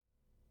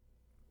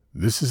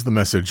This is the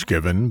message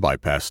given by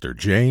Pastor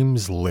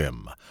James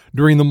Lim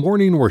during the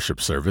morning worship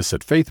service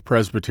at Faith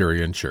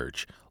Presbyterian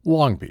Church,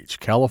 Long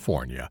Beach,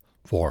 California,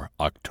 for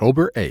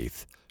October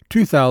 8th,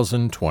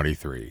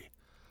 2023.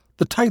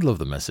 The title of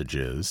the message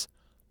is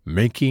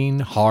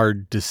Making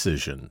Hard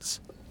Decisions.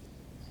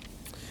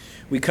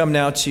 We come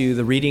now to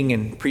the reading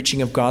and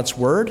preaching of God's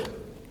Word.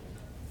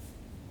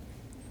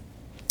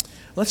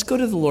 Let's go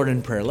to the Lord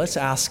in prayer. Let's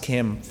ask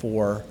Him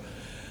for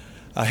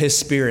His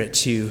Spirit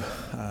to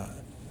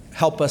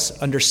help us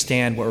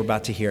understand what we're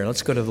about to hear.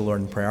 Let's go to the Lord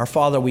in prayer. Our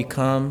Father, we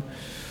come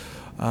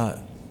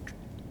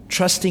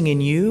trusting in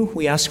You.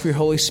 We ask for Your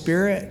Holy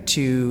Spirit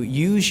to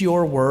use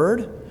Your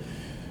Word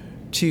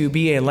to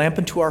be a lamp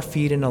unto our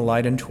feet and a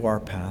light unto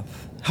our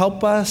path.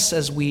 Help us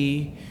as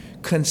we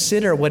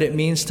consider what it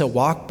means to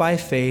walk by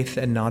faith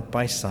and not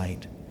by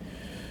sight.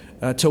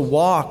 To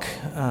walk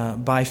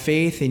by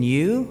faith in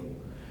You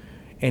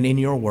and in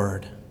Your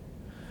Word.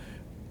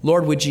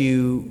 Lord, would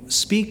You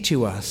speak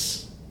to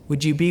us?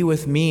 Would You be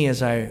with me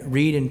as I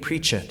read and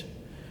preach it,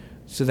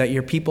 so that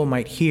Your people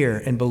might hear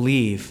and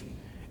believe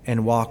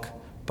and walk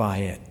by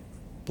it?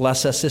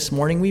 Bless us this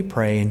morning, we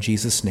pray, in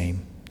Jesus'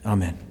 name.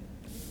 Amen.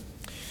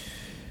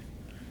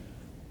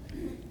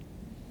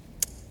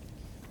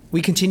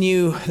 We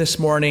continue this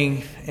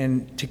morning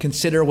and to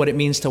consider what it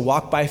means to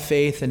walk by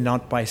faith and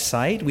not by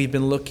sight. We've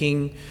been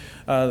looking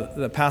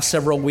the past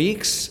several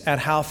weeks at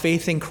how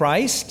faith in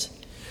Christ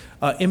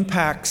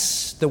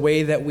impacts the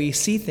way that we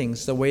see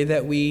things, the way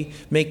that we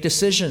make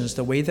decisions,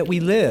 the way that we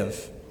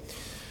live.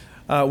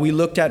 We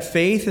looked at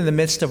faith in the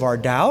midst of our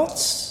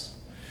doubts,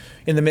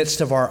 in the midst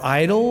of our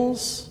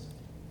idols,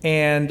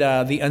 and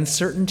the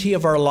uncertainty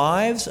of our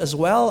lives, as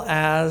well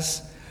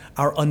as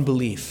our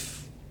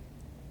unbelief.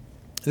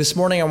 This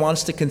morning I want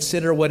us to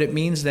consider what it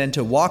means then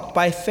to walk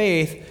by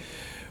faith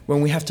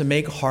when we have to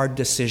make hard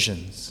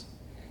decisions.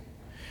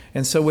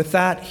 And so with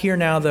that, hear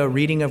now the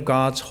reading of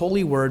God's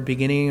holy word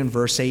beginning in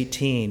verse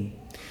 18.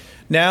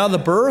 Now the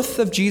birth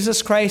of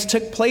Jesus Christ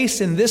took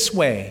place in this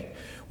way.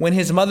 When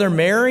his mother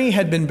Mary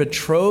had been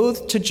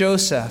betrothed to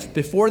Joseph,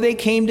 before they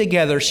came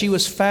together, she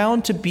was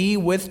found to be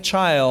with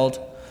child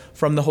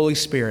from the Holy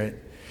Spirit.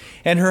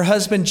 And her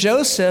husband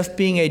Joseph,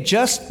 being a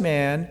just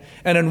man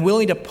and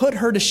unwilling to put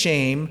her to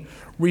shame,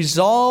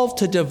 resolved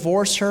to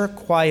divorce her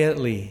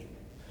quietly.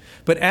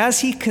 But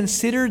as he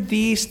considered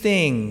these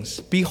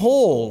things,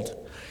 behold,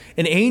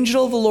 an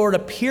angel of the Lord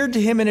appeared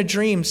to him in a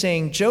dream,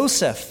 saying,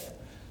 Joseph,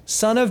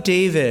 son of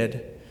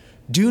David,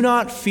 do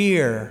not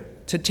fear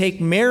to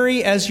take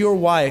Mary as your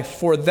wife,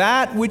 for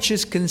that which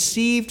is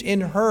conceived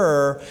in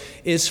her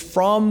is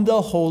from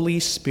the Holy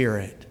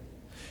Spirit.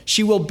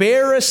 She will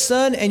bear a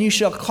son, and you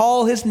shall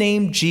call his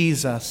name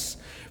Jesus,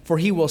 for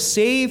he will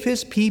save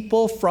his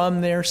people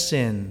from their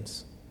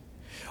sins.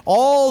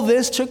 All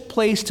this took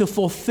place to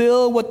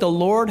fulfill what the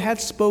Lord had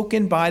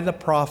spoken by the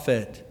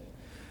prophet.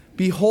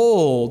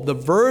 Behold, the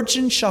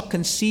virgin shall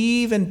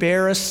conceive and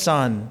bear a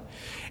son,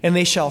 and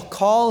they shall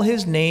call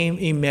his name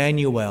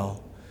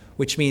Emmanuel,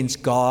 which means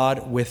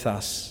God with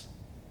us.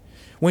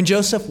 When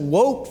Joseph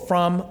woke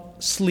from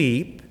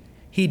sleep,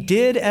 he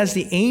did as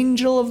the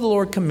angel of the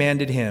Lord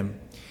commanded him.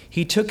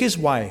 He took his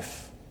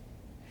wife,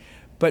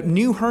 but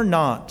knew her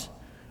not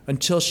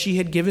until she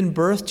had given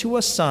birth to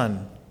a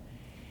son,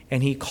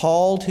 and he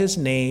called his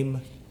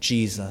name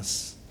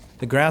Jesus.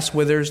 The grass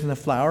withers and the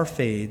flower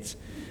fades,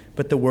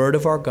 but the word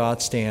of our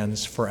God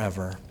stands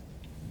forever.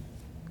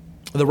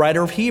 The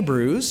writer of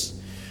Hebrews,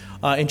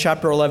 in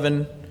chapter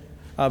 11,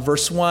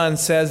 verse 1,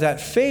 says that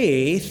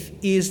faith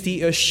is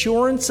the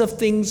assurance of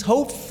things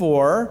hoped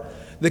for,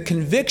 the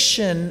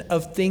conviction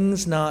of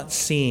things not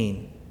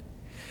seen.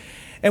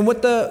 And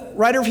what the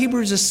writer of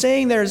Hebrews is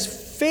saying there is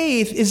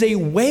faith is a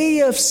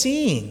way of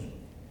seeing.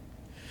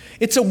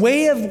 It's a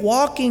way of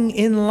walking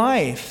in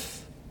life.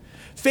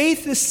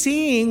 Faith is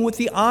seeing with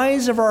the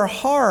eyes of our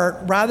heart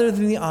rather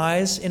than the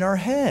eyes in our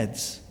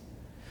heads.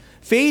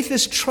 Faith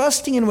is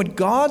trusting in what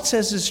God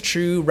says is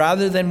true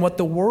rather than what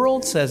the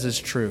world says is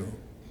true.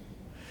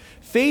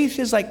 Faith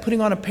is like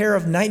putting on a pair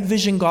of night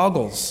vision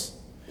goggles.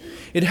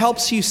 It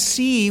helps you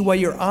see what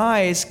your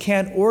eyes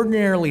can't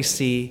ordinarily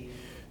see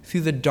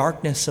through the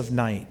darkness of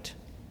night.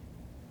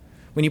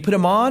 When you put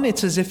them on,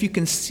 it's as if you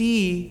can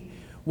see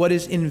what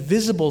is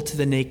invisible to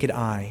the naked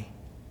eye.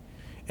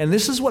 And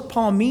this is what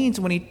Paul means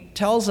when he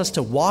tells us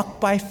to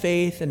walk by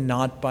faith and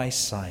not by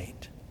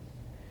sight.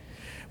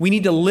 We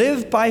need to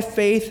live by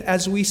faith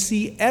as we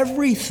see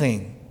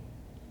everything,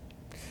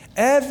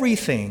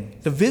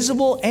 the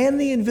visible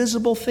and the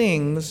invisible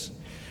things,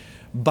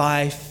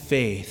 by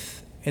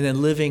faith, and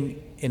then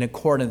living in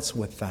accordance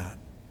with that.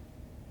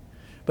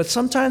 But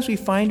sometimes we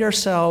find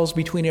ourselves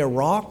between a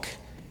rock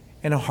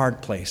and a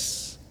hard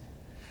place.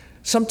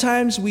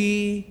 Sometimes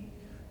we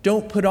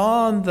don't put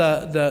on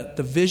the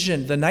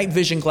vision, the night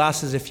vision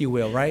glasses, if you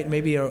will, right?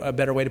 Maybe a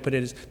better way to put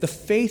it is the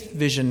faith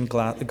vision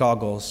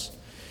goggles.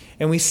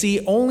 And we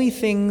see only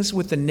things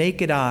with the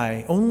naked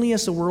eye, only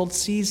as the world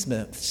sees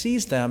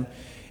them,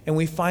 and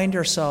we find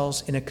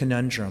ourselves in a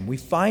conundrum. We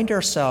find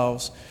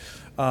ourselves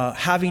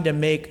having to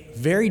make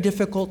very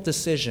difficult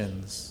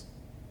decisions.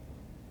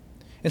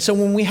 And so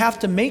when we have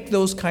to make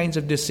those kinds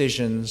of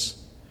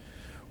decisions,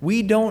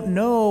 we don't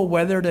know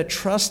whether to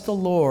trust the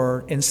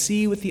Lord and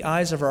see with the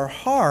eyes of our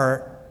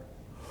heart,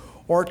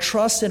 or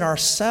trust in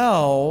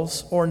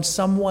ourselves or in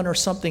someone or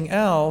something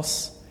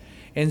else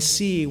and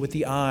see with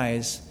the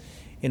eyes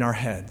in our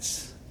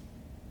heads.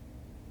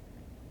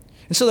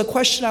 And so the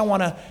question I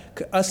want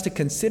us to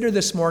consider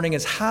this morning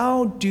is,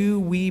 how do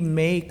we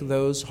make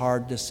those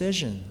hard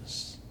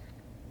decisions?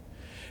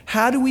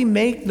 How do we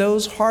make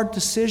those hard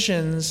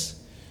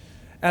decisions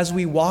as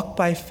we walk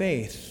by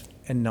faith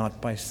and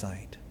not by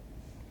sight?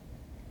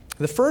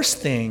 The first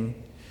thing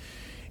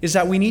is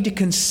that we need to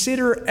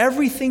consider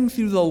everything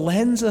through the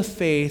lens of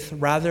faith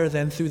rather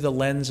than through the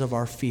lens of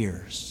our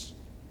fears.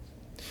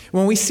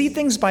 When we see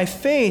things by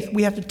faith,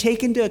 we have to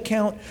take into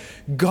account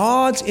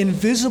God's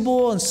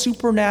invisible and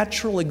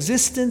supernatural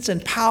existence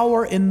and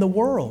power in the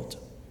world.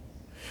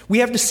 We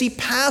have to see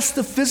past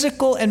the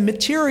physical and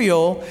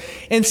material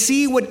and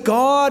see what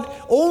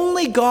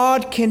only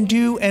God can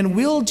do and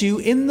will do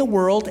in the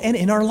world and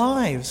in our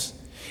lives,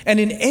 and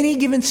in any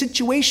given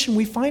situation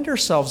we find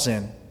ourselves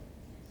in.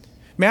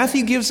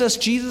 Matthew gives us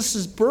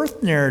Jesus'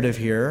 birth narrative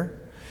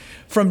here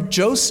from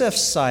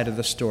Joseph's side of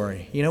the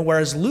story,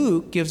 whereas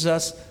Luke gives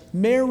us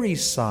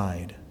Mary's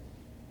side.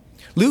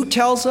 Luke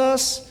tells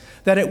us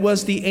that it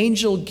was the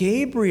angel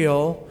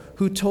Gabriel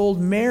who told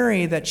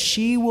Mary that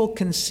she will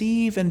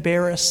conceive and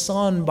bear a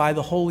son by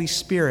the Holy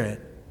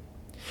Spirit,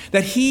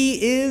 that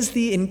he is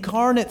the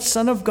incarnate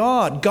Son of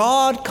God,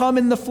 God come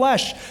in the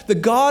flesh, the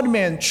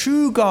God-man,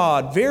 true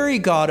God, very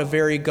God of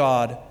very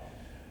God,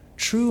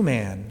 true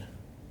man.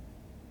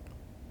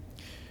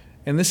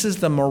 And this is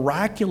the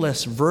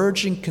miraculous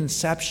virgin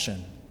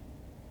conception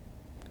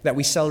that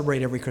we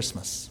celebrate every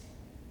Christmas.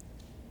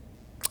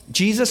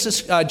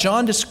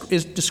 John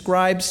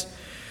describes,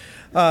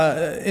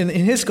 in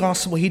his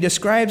gospel, he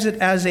describes it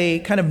as a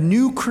kind of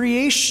new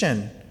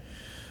creation,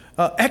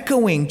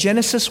 echoing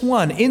Genesis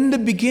 1. In the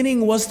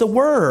beginning was the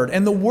Word,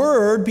 and the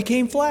Word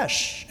became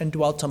flesh and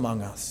dwelt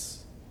among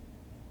us.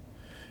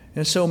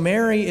 And so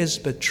Mary is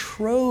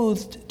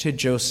betrothed to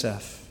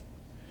Joseph,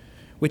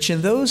 which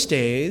in those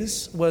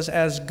days was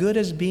as good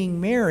as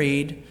being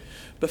married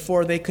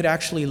before they could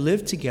actually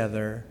live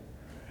together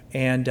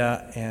and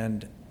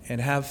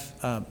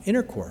have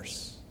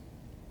intercourse.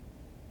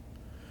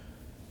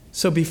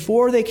 So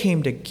before they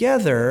came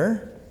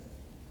together,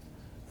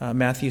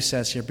 Matthew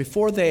says here,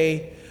 before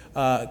they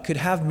could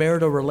have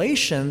marital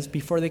relations,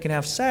 before they could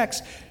have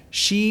sex,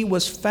 she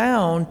was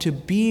found to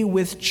be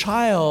with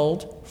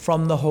child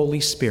from the Holy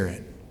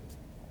Spirit.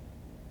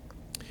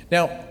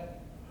 Now,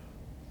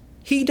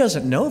 he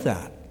doesn't know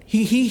that.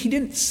 He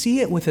didn't see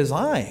it with his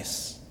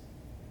eyes.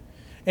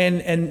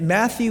 And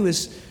Matthew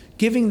is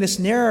giving this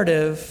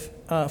narrative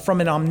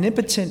from an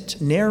omnipotent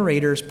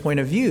narrator's point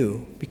of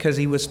view, because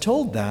he was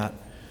told that.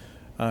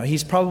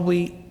 He's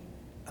probably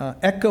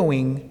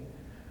echoing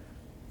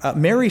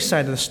Mary's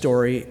side of the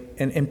story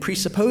and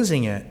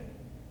presupposing it.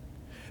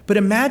 But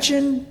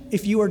imagine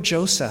if you are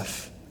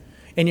Joseph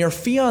and your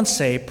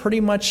fiance, pretty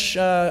much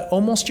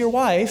almost your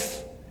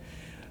wife,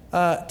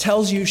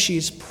 tells you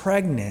she's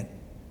pregnant,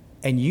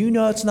 and you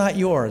know it's not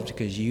yours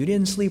because you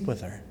didn't sleep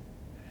with her.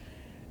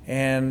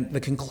 And the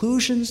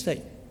conclusions that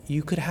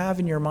you could have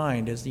in your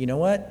mind is, you know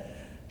what?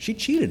 She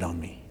cheated on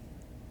me.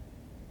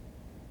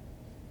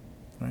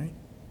 Right?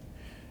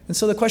 And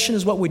so the question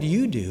is, what would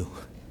you do?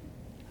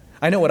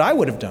 I know what I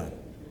would have done.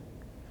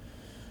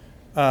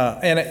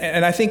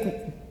 And I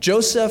think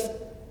Joseph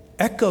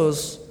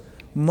echoes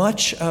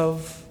much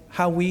of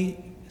how we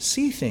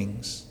see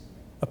things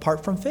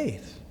apart from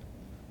faith.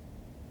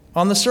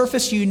 On the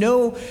surface, you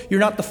know you're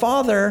not the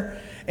father,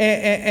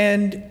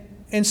 and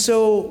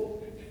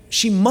so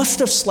she must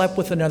have slept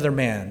with another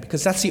man,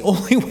 because that's the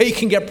only way you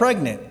can get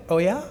pregnant. Oh,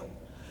 yeah?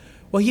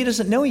 Well, he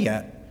doesn't know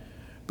yet,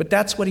 but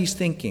that's what he's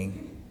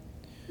thinking.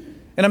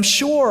 And I'm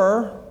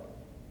sure,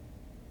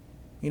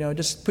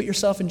 just put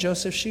yourself in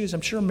Joseph's shoes.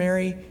 I'm sure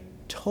Mary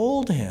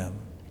told him,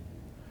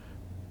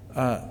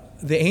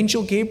 the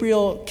angel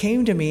Gabriel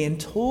came to me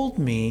and told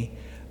me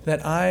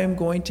that I am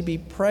going to be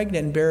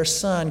pregnant and bear a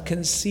son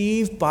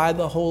conceived by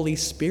the Holy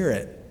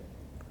Spirit,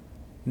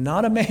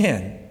 not a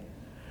man.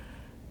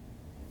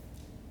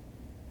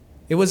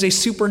 It was a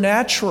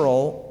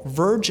supernatural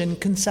virgin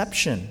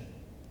conception.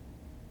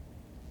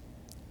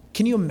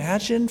 Can you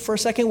imagine for a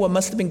second what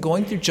must have been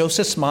going through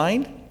Joseph's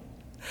mind?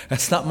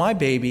 That's not my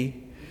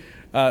baby.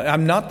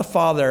 I'm not the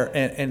father.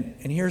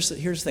 And here's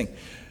the thing.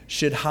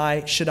 Should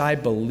I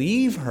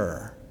believe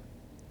her?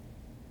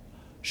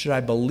 Should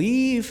I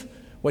believe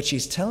what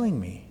she's telling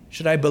me?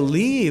 Should I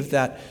believe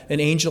that an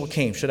angel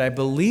came? Should I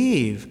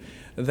believe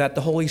that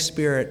the Holy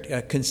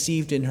Spirit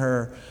conceived in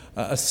her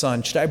a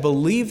son? Should I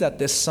believe that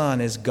this son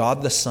is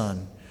God the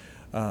Son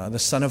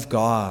of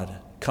God,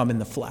 come in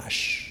the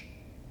flesh?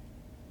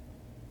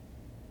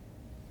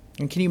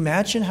 And can you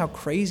imagine how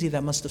crazy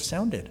that must have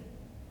sounded?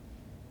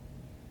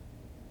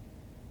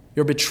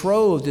 Your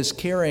betrothed is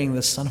carrying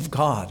the Son of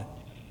God.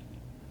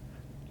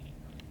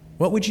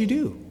 What would you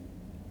do?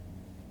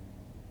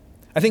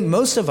 I think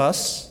most of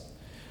us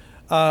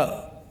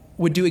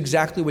would do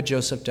exactly what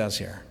Joseph does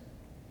here.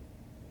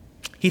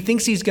 He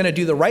thinks he's going to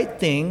do the right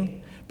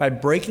thing by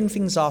breaking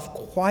things off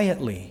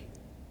quietly,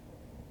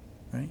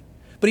 right?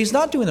 But he's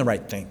not doing the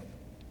right thing.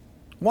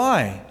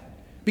 Why?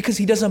 Because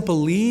he doesn't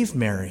believe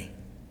Mary.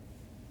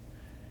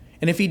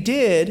 And if he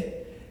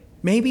did,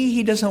 maybe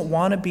he doesn't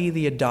want to be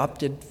the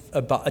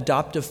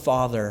adoptive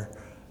father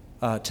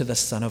to the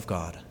Son of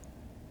God.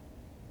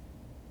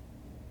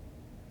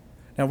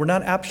 Now, we're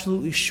not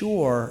absolutely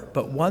sure,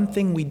 but one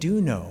thing we do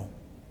know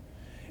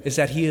is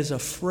that he is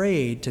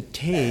afraid to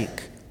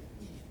take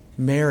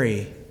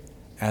Mary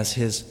as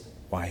his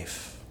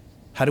wife.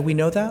 How do we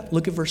know that?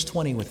 Look at verse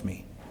 20 with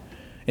me.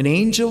 An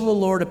angel of the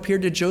Lord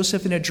appeared to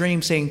Joseph in a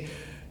dream, saying,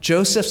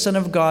 Joseph, son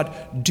of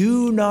God,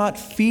 do not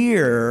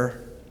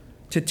fear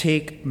to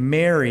take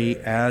Mary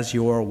as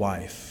your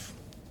wife.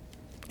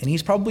 And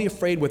he's probably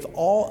afraid with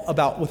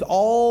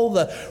all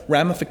the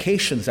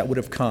ramifications that would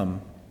have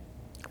come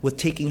with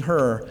taking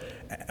her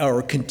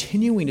or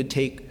continuing to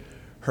take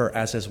her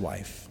as his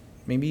wife.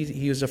 Maybe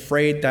he was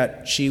afraid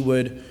that she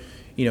would,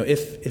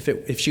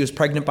 if she was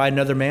pregnant by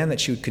another man, that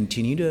she would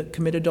continue to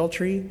commit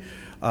adultery.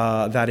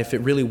 That if it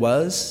really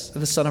was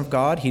the Son of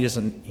God, he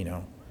doesn't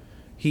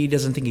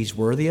think he's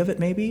worthy of it.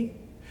 Maybe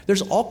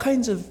there's all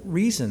kinds of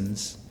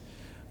reasons,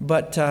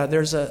 but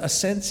there's a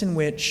sense in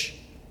which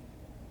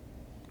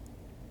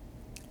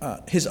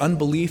his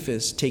unbelief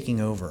is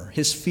taking over.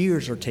 His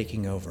fears are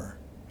taking over.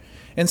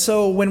 And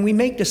so when we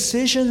make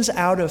decisions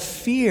out of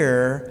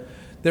fear,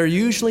 they're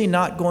usually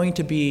not going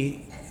to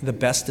be the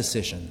best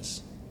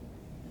decisions.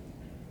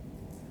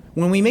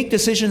 When we make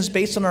decisions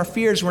based on our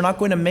fears, we're not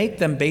going to make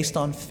them based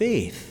on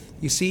faith.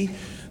 You see,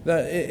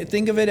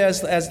 think of it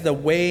as the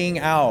weighing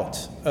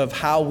out of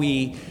how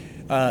we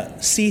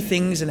see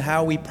things and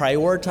how we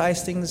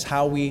prioritize things,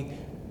 how we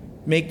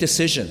make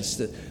decisions.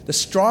 The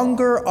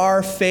stronger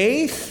our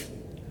faith,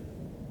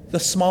 the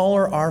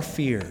smaller our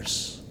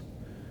fears.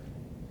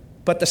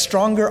 But the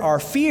stronger our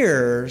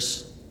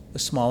fears, the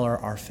smaller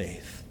our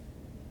faith.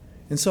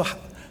 And so,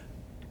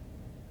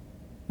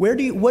 what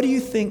do you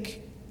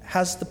think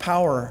has the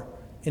power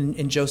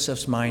in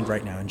Joseph's mind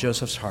right now, in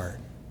Joseph's heart?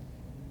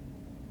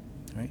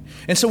 Right?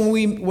 And so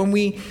when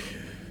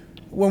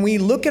we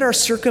look at our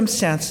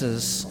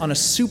circumstances on a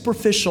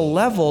superficial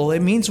level, it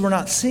means we're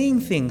not seeing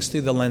things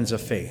through the lens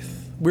of faith.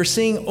 We're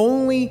seeing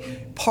only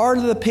part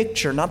of the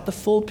picture, not the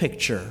full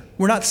picture.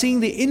 We're not seeing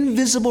the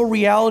invisible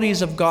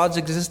realities of God's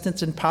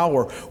existence and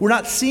power. We're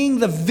not seeing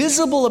the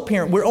visible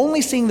appearance. We're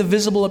only seeing the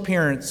visible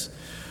appearance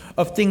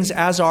of things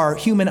as our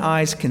human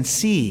eyes can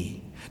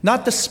see,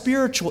 not the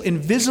spiritual,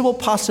 invisible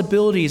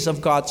possibilities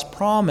of God's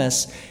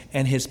promise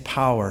and his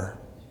power.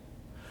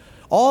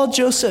 All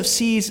Joseph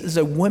sees is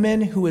a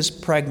woman who is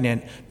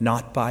pregnant,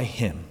 not by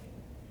him.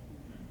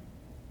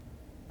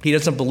 He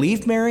doesn't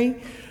believe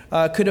Mary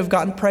could have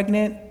gotten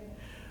pregnant.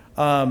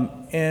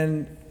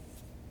 And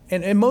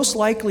most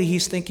likely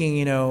he's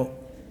thinking,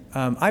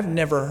 I've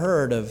never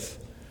heard of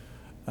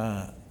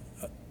a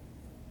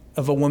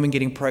woman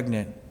getting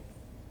pregnant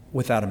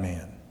without a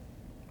man.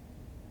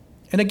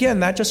 And again,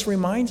 that just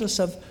reminds us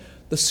of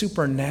the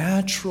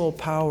supernatural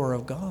power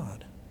of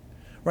God,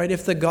 right?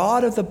 If the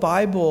God of the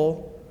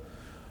Bible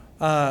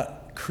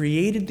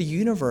created the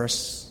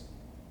universe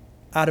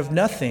out of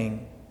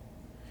nothing,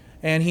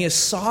 and he is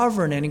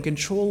sovereign and in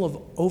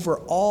control over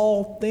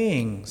all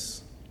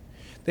things,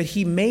 that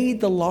he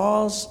made the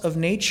laws of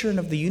nature and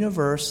of the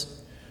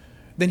universe,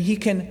 then he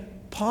can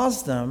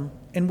pause them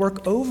and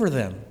work over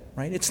them,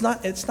 right? It's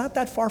not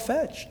that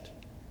far-fetched,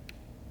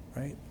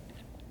 right?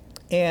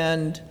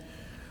 And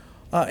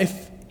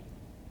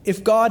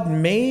if God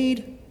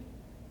made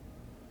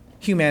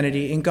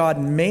humanity and God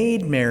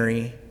made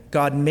Mary,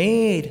 God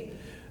made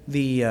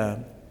the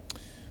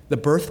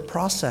birth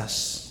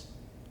process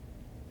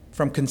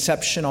from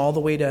conception all the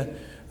way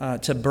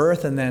to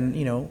birth, and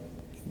then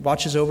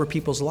watches over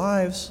people's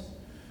lives,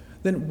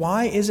 then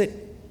why is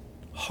it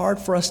hard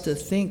for us to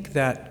think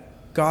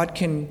that God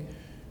can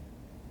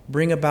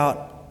bring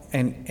about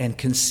and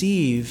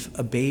conceive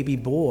a baby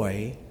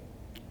boy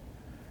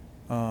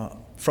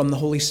from the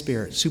Holy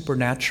Spirit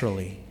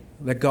supernaturally?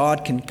 That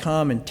God can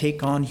come and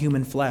take on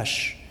human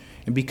flesh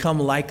and become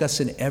like us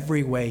in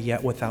every way,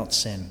 yet without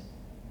sin.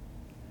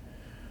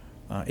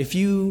 If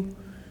you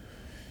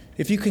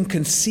can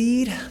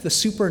concede the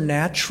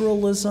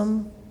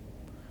supernaturalism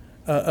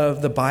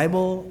of the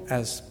Bible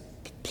as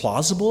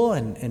plausible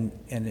and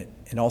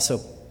also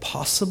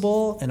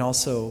possible and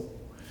also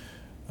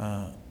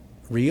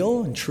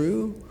real and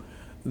true,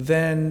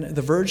 then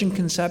the virgin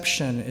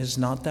conception is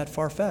not that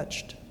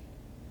far-fetched.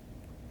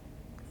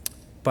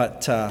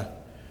 But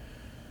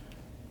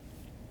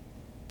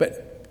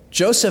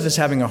Joseph is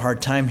having a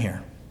hard time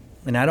here,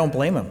 and I don't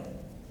blame him.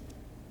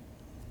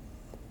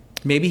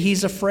 Maybe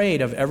he's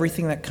afraid of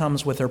everything that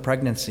comes with her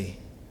pregnancy.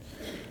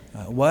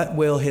 What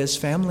will his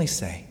family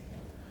say?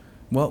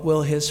 What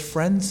will his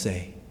friends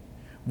say?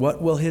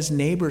 What will his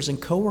neighbors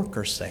and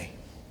coworkers say?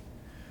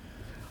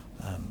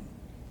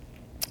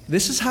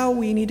 This is how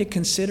we need to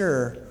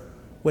consider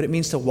what it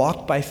means to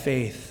walk by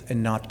faith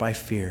and not by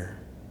fear.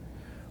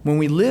 When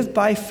we live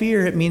by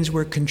fear, it means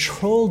we're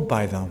controlled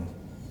by them.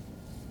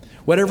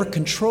 Whatever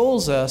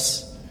controls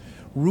us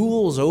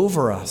rules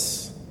over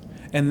us,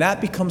 and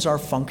that becomes our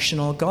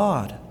functional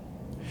God.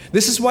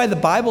 This is why the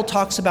Bible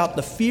talks about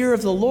the fear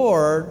of the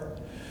Lord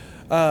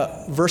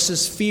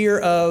versus fear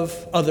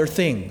of other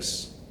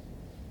things.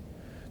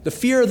 The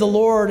fear of the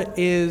Lord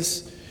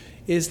is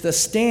the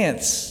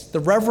stance, the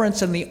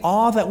reverence, and the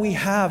awe that we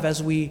have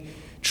as we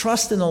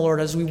trust in the Lord,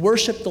 as we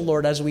worship the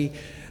Lord, as we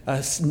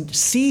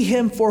see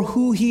Him for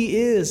who He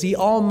is, the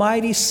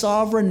almighty,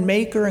 sovereign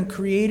maker and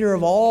creator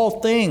of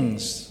all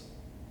things.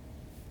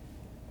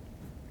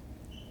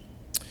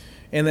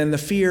 And then the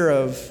fear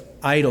of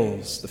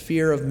idols, the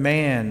fear of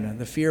man,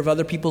 the fear of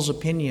other people's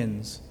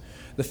opinions,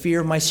 the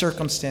fear of my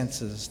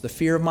circumstances, the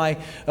fear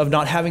of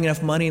not having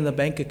enough money in the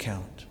bank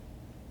account.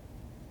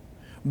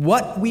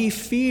 What we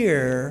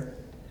fear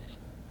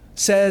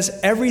says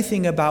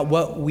everything about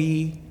what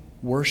we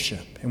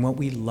worship and what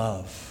we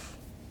love.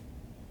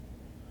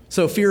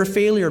 So fear of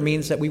failure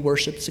means that we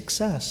worship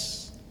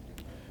success.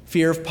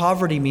 Fear of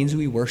poverty means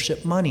we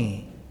worship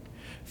money.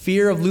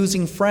 Fear of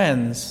losing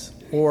friends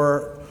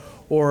or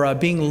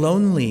being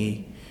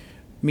lonely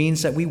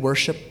means that we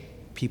worship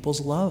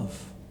people's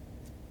love.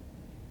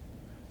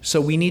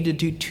 So we need to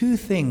do two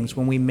things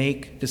when we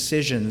make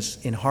decisions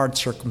in hard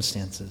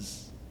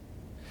circumstances.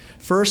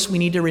 First, we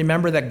need to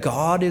remember that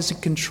God is in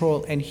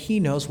control and He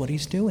knows what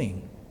He's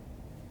doing.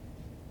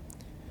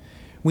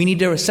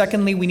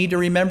 Secondly, we need to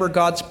remember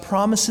God's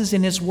promises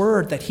in His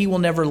Word, that He will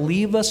never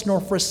leave us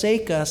nor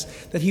forsake us,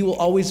 that He will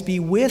always be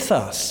with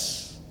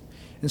us.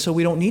 And so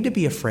we don't need to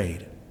be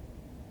afraid.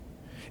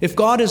 If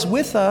God is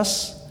with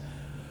us,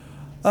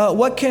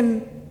 what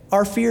can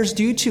our fears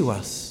do to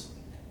us?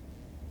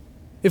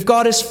 If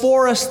God is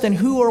for us, then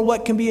who or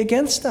what can be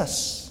against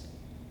us?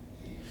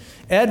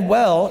 Ed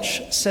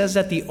Welch says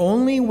that the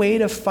only way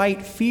to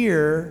fight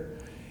fear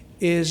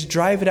is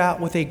drive it out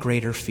with a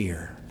greater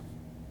fear.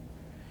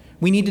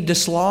 We need to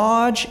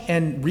dislodge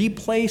and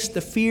replace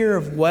the fear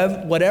of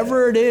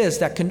whatever it is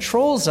that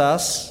controls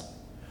us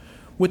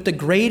with the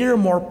greater,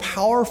 more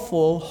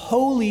powerful,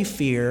 holy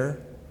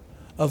fear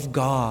of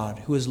God,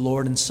 who is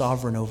Lord and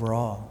sovereign over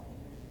all.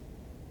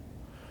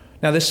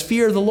 Now, this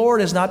fear of the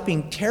Lord is not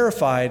being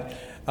terrified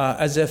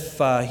as if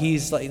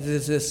He's like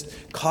this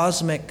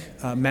cosmic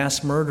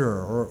mass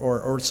murderer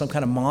or some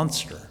kind of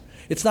monster.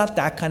 It's not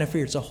that kind of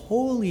fear. It's a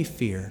holy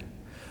fear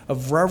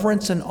of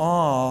reverence and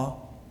awe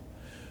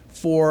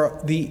for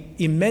the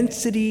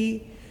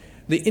immensity,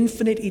 the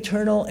infinite,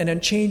 eternal, and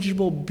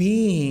unchangeable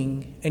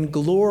being and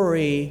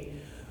glory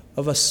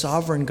of a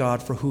sovereign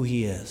God for who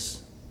He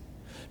is.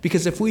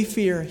 Because if we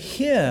fear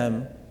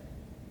Him,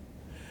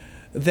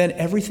 then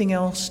everything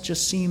else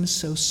just seems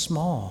so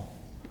small,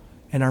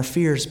 and our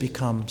fears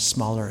become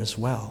smaller as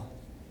well.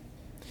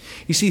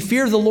 You see,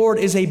 fear of the Lord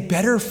is a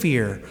better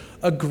fear,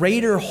 a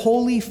greater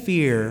holy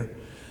fear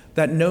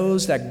that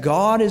knows that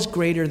God is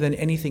greater than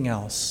anything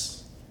else.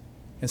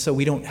 And so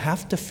we don't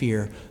have to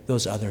fear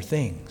those other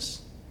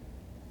things.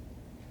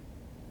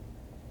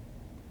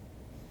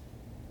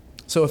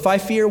 So if I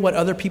fear what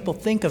other people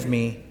think of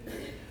me,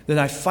 then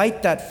I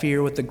fight that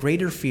fear with the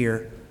greater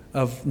fear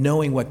of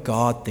knowing what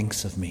God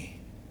thinks of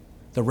me,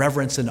 the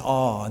reverence and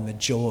awe and the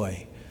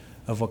joy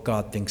of what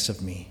God thinks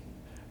of me.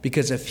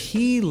 Because if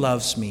He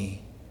loves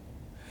me,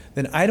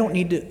 then I don't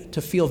need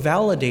to feel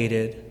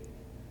validated.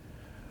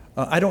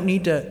 I don't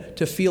need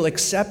to feel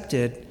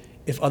accepted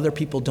if other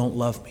people don't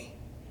love me.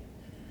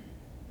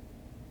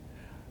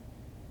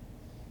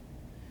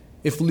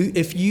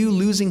 If you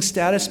losing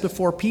status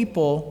before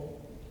people,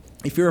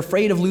 if you're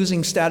afraid of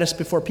losing status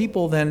before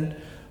people, then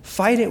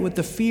fight it with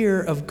the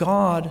fear of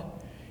God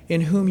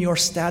in whom your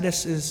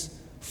status is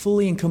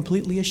fully and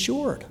completely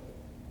assured.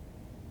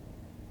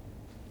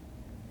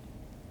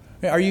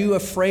 Are you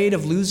afraid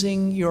of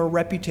losing your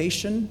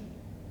reputation?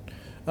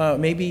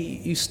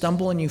 Maybe you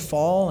stumble and you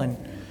fall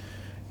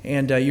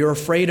and you're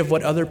afraid of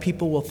what other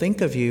people will think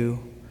of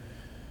you.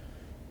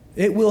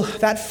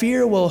 That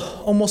fear will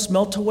almost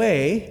melt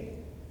away.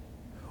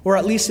 Or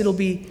at least it'll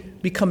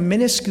become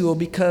minuscule,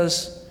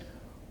 because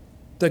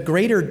the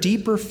greater,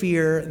 deeper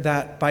fear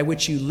that by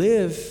which you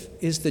live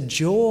is the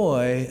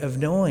joy of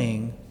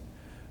knowing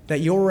that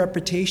your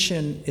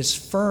reputation is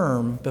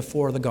firm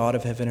before the God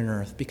of heaven and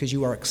earth, because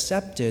you are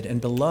accepted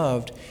and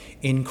beloved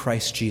in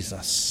Christ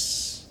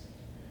Jesus.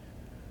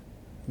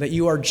 That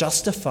you are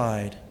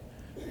justified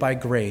by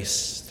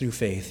grace through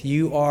faith.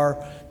 You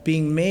are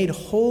being made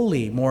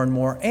holy more and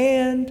more.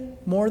 And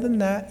more than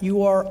that,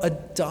 you are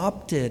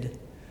adopted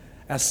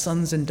as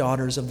sons and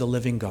daughters of the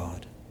living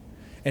God.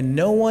 And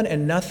no one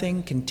and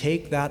nothing can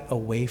take that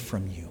away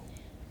from you.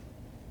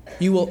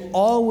 You will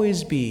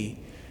always be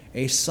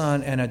a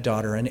son and a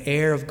daughter, an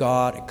heir of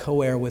God, a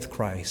co-heir with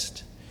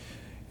Christ.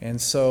 And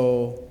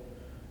so,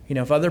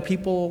 if other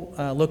people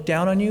look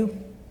down on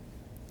you,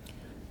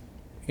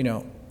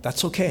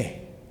 that's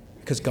okay,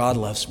 because God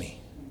loves me.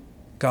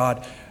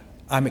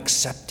 I'm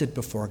accepted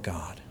before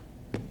God.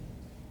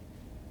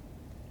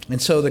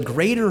 And so the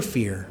greater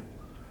fear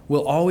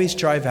will always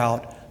drive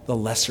out the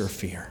lesser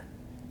fear.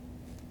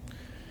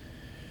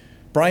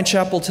 Brian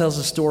Chappell tells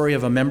the story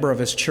of a member of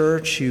his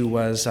church who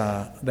was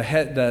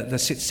the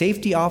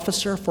safety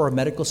officer for a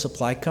medical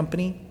supply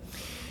company.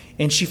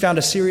 And she found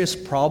a serious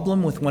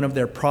problem with one of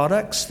their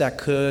products that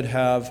could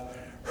have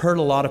hurt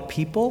a lot of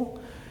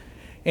people.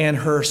 And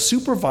her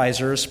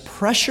supervisors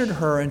pressured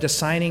her into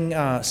signing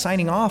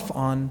off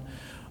on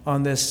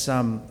this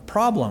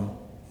problem.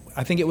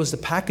 I think it was the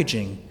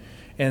packaging.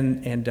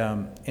 And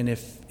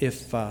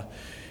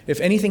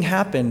if anything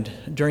happened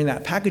during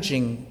that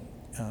packaging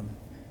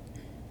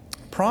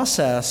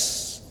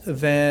process,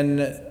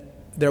 then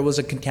there was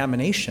a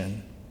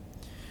contamination.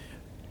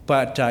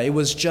 But it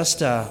was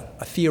just a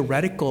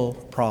theoretical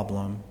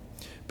problem.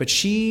 But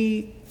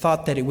she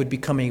thought that it would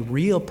become a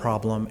real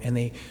problem, and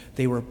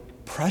they were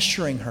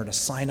pressuring her to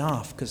sign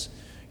off because,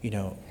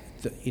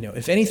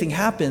 if anything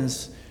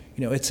happens,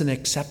 it's an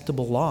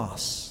acceptable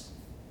loss.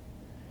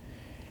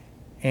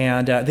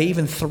 And they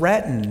even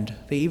threatened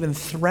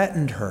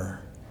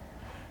her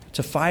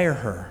to fire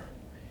her,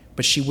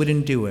 but she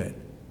wouldn't do it.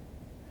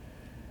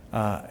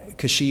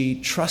 Because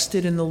she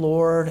trusted in the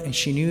Lord, and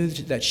she knew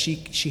that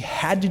she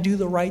had to do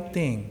the right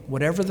thing,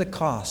 whatever the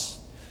cost,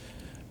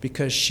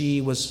 because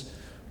she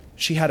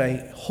had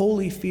a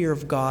holy fear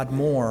of God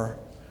more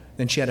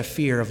than she had a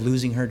fear of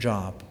losing her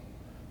job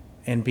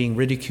and being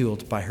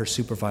ridiculed by her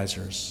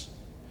supervisors.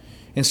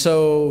 And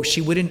so she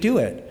wouldn't do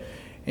it,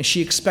 and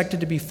she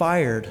expected to be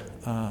fired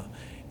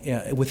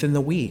within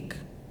the week.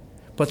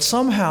 But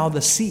somehow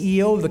the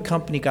CEO of the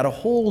company got a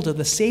hold of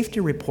the safety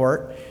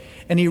report,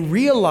 and he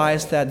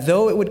realized that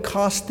though it would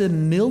cost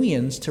them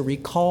millions to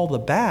recall the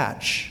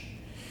batch,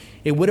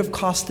 it would have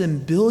cost them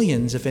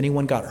billions if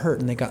anyone got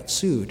hurt and they got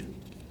sued.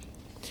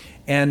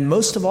 And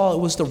most of all, it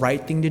was the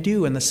right thing to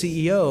do, and the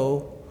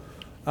CEO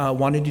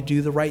wanted to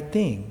do the right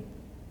thing.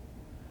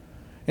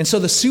 And so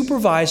the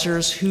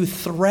supervisors who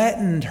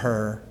threatened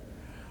her,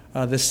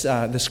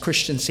 this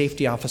Christian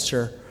safety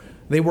officer,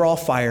 they were all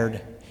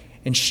fired,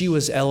 and she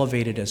was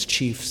elevated as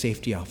chief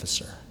safety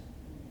officer.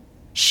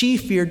 She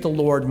feared the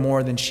Lord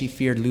more than she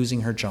feared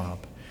losing her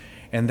job.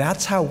 And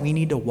that's how we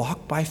need to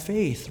walk by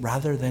faith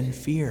rather than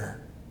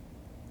fear.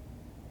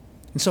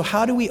 And so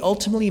how do we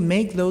ultimately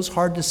make those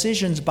hard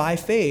decisions by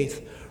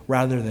faith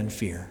rather than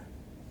fear?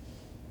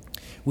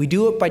 We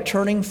do it by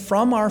turning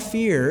from our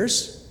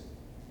fears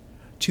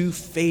to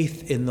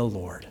faith in the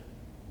Lord.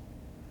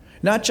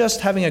 Not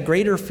just having a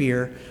greater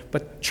fear,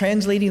 but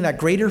translating that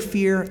greater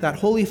fear, that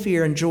holy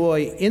fear and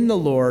joy in the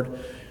Lord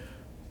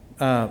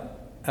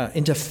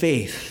into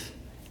faith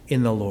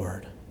in the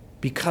Lord.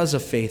 Because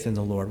of faith in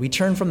the Lord, we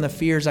turn from the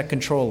fears that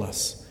control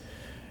us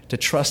to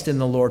trust in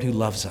the Lord who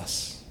loves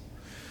us.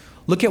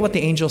 Look at what the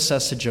angel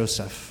says to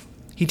Joseph.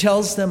 He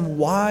tells them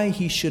why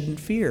he shouldn't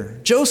fear.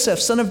 Joseph,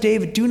 son of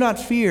David, do not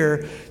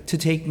fear to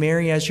take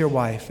Mary as your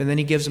wife. And then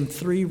he gives him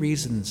 3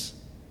 reasons.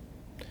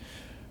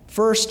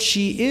 First,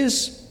 she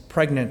is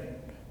pregnant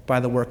by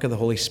the work of the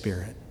Holy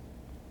Spirit.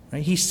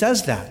 Right? He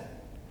says that.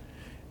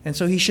 And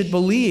so he should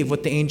believe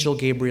what the angel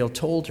Gabriel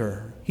told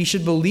her. He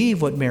should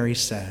believe what Mary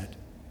said.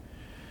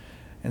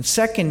 And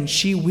second,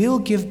 she will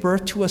give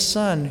birth to a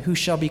son who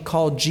shall be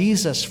called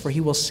Jesus, for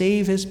he will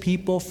save his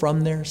people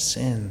from their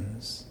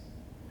sins.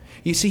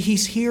 You see,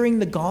 he's hearing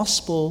the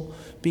gospel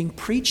being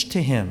preached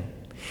to him.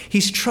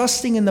 He's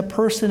trusting in the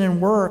person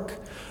and work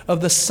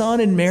of the Son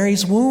in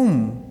Mary's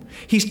womb.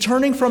 He's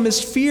turning from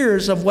his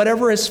fears of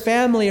whatever his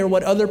family or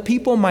what other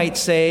people might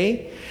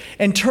say,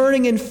 and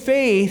turning in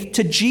faith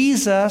to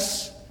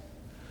Jesus,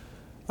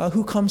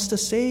 who comes to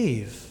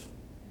save.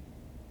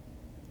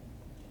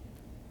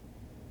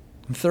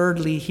 And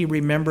thirdly, he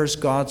remembers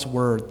God's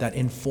word that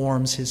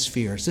informs his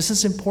fears. This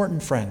is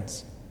important,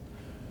 friends.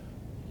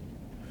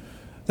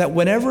 That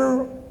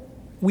whenever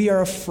we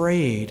are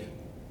afraid,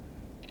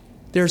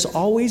 there's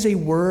always a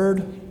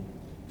word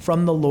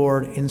from the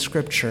Lord in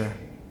Scripture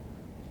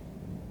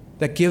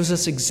that gives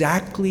us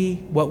exactly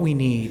what we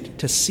need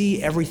to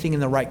see everything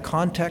in the right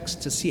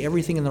context, to see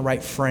everything in the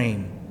right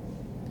frame.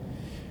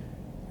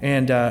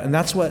 And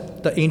that's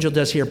what the angel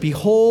does here.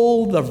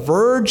 Behold, the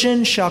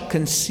virgin shall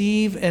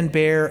conceive and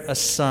bear a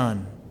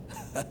son.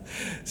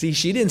 See,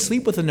 she didn't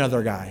sleep with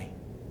another guy.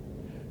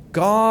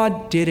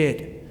 God did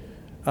it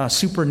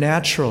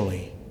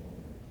supernaturally.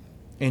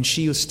 And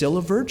she was still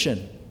a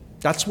virgin.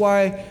 That's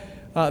why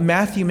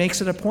Matthew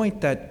makes it a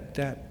point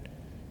that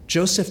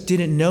Joseph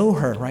didn't know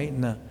her, right,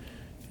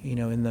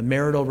 in the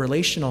marital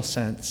relational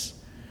sense,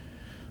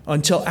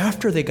 until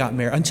after they got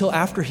married, until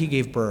after she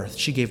gave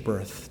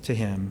birth to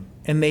him.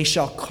 And they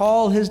shall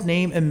call his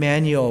name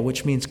Emmanuel,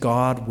 which means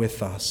God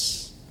with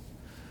us.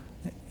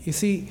 You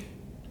see,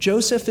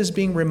 Joseph is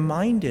being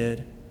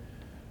reminded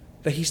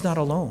that he's not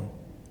alone.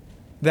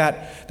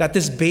 That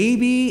this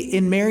baby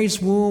in Mary's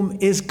womb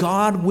is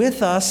God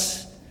with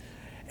us.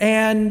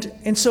 And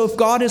so if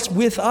God is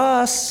with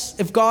us,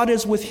 if God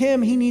is with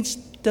him, he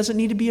doesn't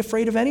need to be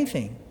afraid of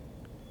anything.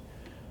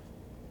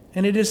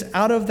 And it is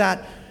out of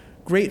that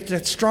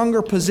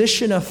stronger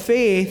position of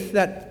faith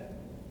that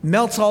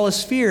melts all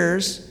his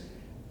fears,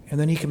 and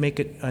then he can make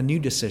a new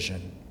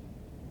decision.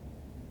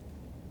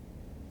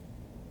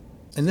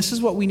 And this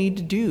is what we need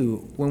to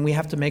do when we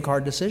have to make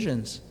hard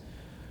decisions.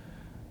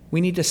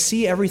 We need to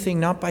see everything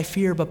not by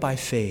fear, but by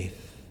faith.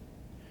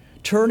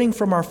 Turning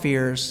from our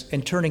fears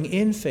and turning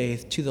in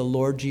faith to the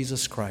Lord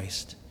Jesus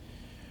Christ,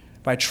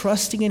 by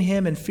trusting in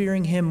him and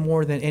fearing him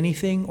more than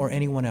anything or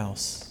anyone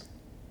else.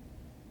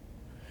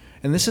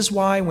 And this is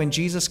why when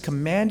Jesus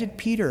commanded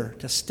Peter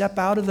to step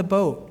out of the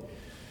boat,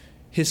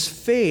 his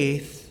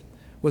faith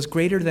was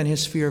greater than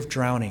his fear of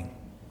drowning,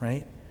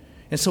 right?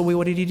 And so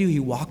what did he do? He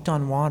walked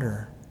on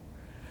water.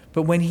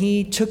 But when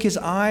he took his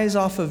eyes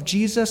off of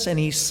Jesus and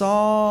he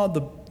saw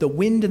the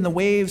wind and the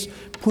waves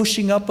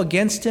pushing up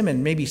against him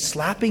and maybe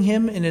slapping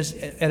him at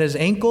his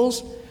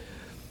ankles,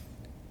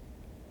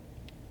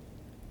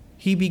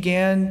 he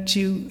began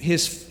to,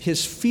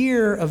 his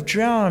fear of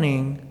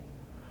drowning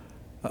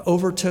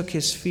overtook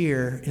his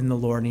fear in the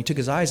Lord, and he took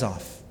his eyes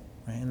off.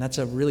 Right? And that's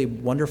a really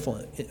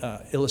wonderful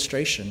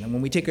illustration. And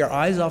when we take our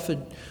eyes off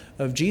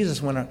of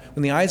Jesus, when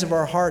the eyes of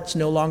our hearts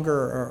no longer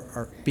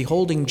are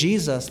beholding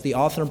Jesus, the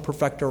author and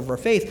perfecter of our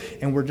faith,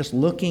 and we're just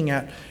looking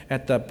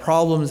at the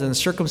problems and the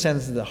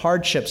circumstances, the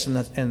hardships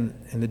and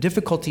the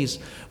difficulties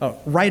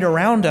right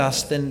around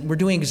us, then we're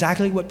doing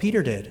exactly what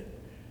Peter did.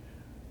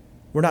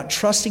 We're not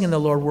trusting in the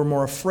Lord. We're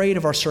more afraid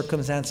of our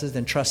circumstances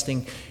than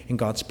trusting in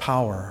God's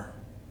power.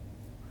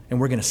 And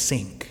we're going to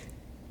sink.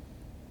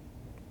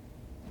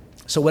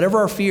 So whatever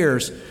our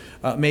fears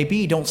may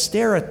be, don't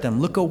stare at them.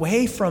 Look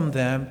away from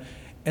them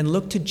and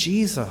look to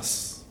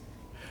Jesus.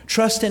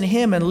 Trust in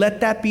him and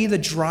let that be the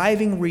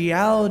driving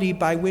reality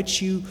by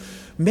which you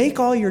make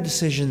all your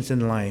decisions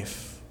in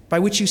life, by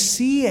which you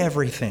see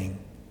everything.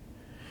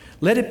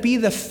 Let it be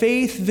the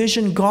faith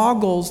vision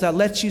goggles that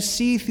lets you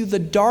see through the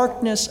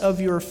darkness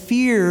of your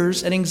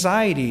fears and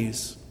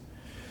anxieties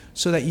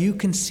so that you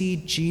can see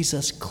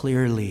Jesus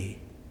clearly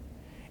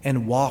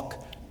and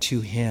walk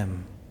to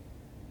him.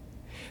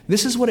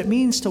 This is what it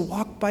means to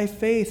walk by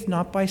faith,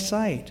 not by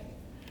sight.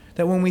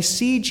 That when we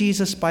see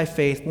Jesus by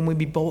faith, when we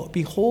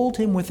behold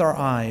him with our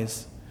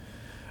eyes,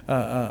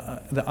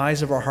 the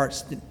eyes of our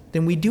hearts,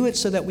 then we do it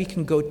so that we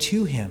can go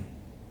to him.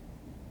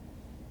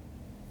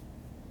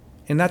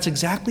 And that's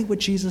exactly what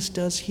Jesus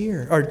does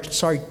here.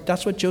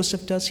 That's what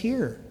Joseph does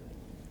here.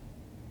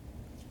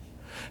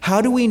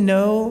 How do we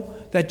know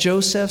that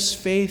Joseph's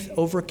faith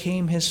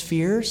overcame his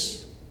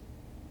fears?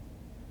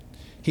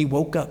 He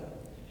woke up.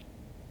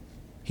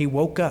 He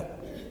woke up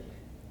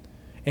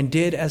and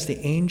did as the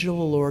angel of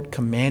the Lord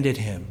commanded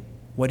him.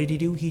 What did he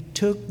do? He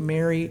took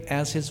Mary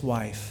as his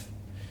wife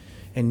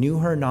and knew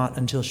her not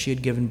until she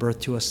had given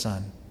birth to a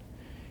son.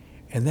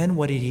 And then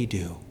what did he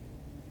do?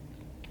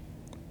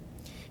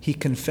 He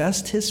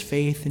confessed his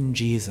faith in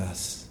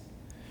Jesus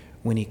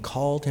when he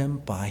called him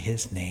by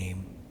his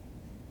name.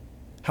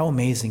 How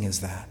amazing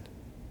is that?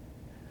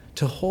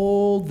 To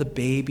hold the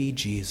baby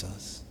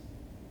Jesus,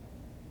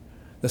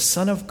 the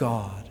Son of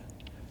God,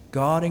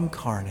 God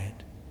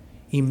incarnate,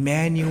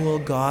 Emmanuel,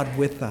 God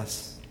with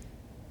us,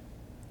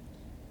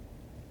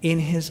 in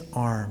his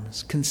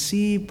arms,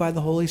 conceived by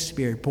the Holy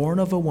Spirit, born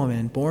of a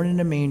woman, born in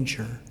a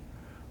manger,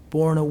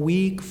 born a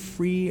weak,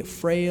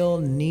 frail,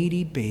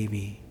 needy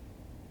baby,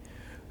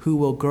 who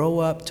will grow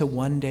up to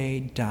one day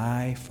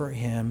die for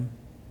him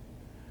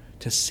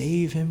to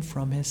save him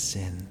from his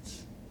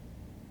sins.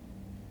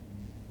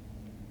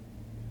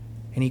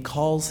 And he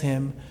calls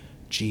him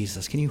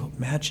Jesus. Can you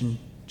imagine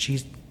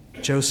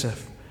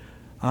Joseph?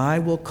 I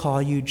will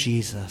call you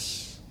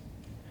Jesus,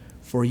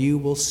 for you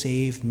will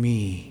save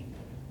me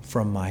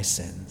from my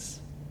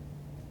sins.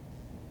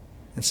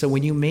 And so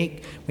when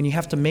you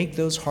have to make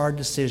those hard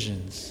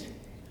decisions,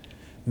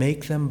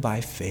 make them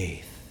by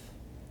faith,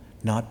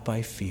 not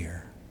by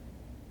fear.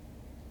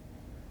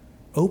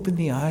 Open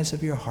the eyes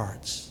of your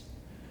hearts,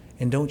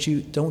 and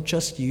don't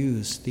just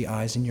use the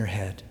eyes in your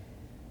head.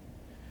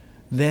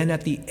 Then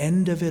at the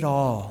end of it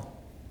all,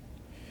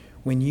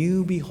 when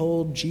you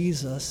behold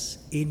Jesus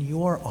in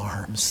your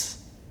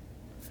arms,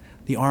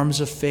 the arms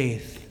of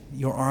faith,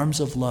 your arms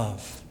of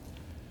love,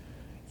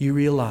 you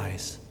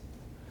realize,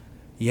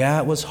 yeah,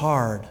 it was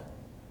hard,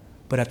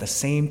 but at the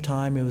same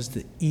time, it was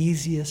the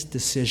easiest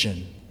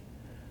decision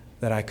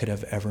that I could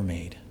have ever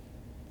made.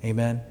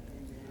 Amen?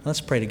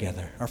 Let's pray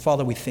together. Our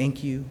Father, we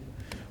thank you.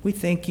 We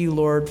thank you,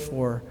 Lord,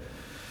 for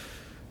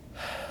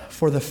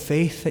the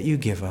faith that you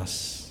give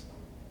us,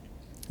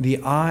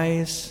 the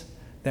eyes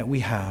that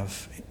we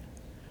have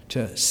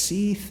to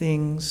see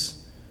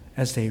things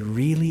as they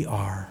really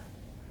are,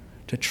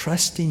 to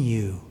trust in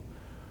you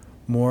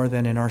more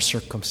than in our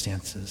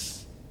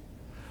circumstances.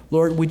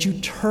 Lord, would you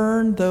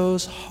turn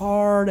those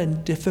hard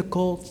and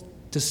difficult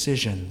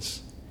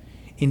decisions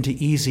into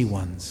easy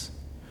ones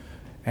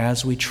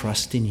as we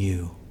trust in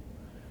you.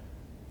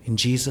 In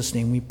Jesus'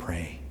 name we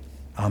pray.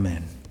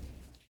 Amen.